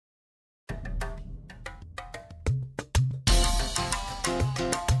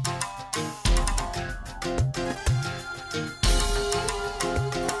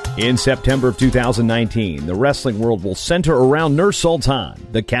In September of 2019, the wrestling world will center around Nur-Sultan,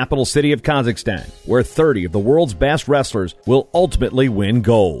 the capital city of Kazakhstan, where 30 of the world's best wrestlers will ultimately win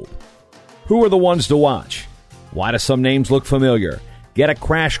gold. Who are the ones to watch? Why do some names look familiar? Get a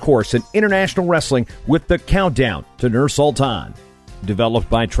crash course in international wrestling with the Countdown to Nur-Sultan.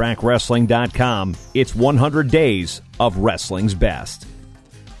 Developed by TrackWrestling.com, it's 100 days of wrestling's best.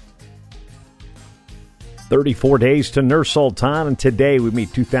 34 days to Nur-Sultan, and today we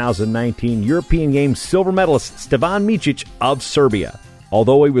meet 2019 European Games silver medalist Stevan Micic of Serbia.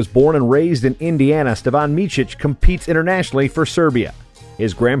 Although he was born and raised in Indiana, Stevan Micic competes internationally for Serbia.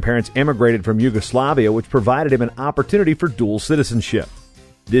 His grandparents emigrated from Yugoslavia, which provided him an opportunity for dual citizenship.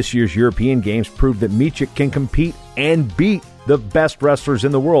 This year's European Games proved that Micic can compete and beat the best wrestlers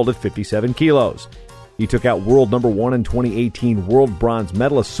in the world at 57 kilos. He took out world number 1 in 2018 world bronze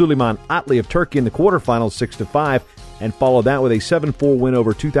medalist Suleiman Atli of Turkey in the quarterfinals 6-5, and followed that with a 7-4 win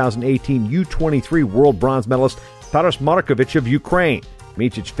over 2018 U23 world bronze medalist Taras Markovic of Ukraine.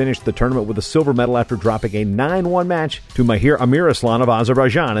 Micic finished the tournament with a silver medal after dropping a 9-1 match to Mahir Amiraslan of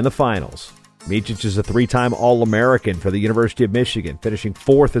Azerbaijan in the finals. Micic is a 3-time All-American for the University of Michigan, finishing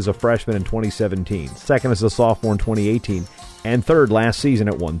 4th as a freshman in 2017, 2nd as a sophomore in 2018, and 3rd last season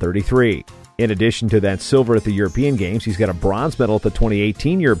at 133. In addition to that silver at the European Games, he's got a bronze medal at the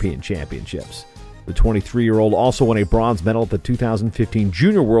 2018 European Championships. The 23-year-old also won a bronze medal at the 2015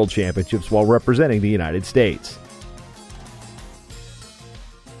 Junior World Championships while representing the United States.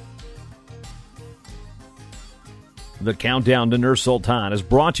 The Countdown to Nur-Sultan is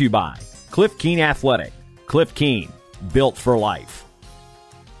brought to you by Cliff Keen Athletic. Cliff Keen, built for life.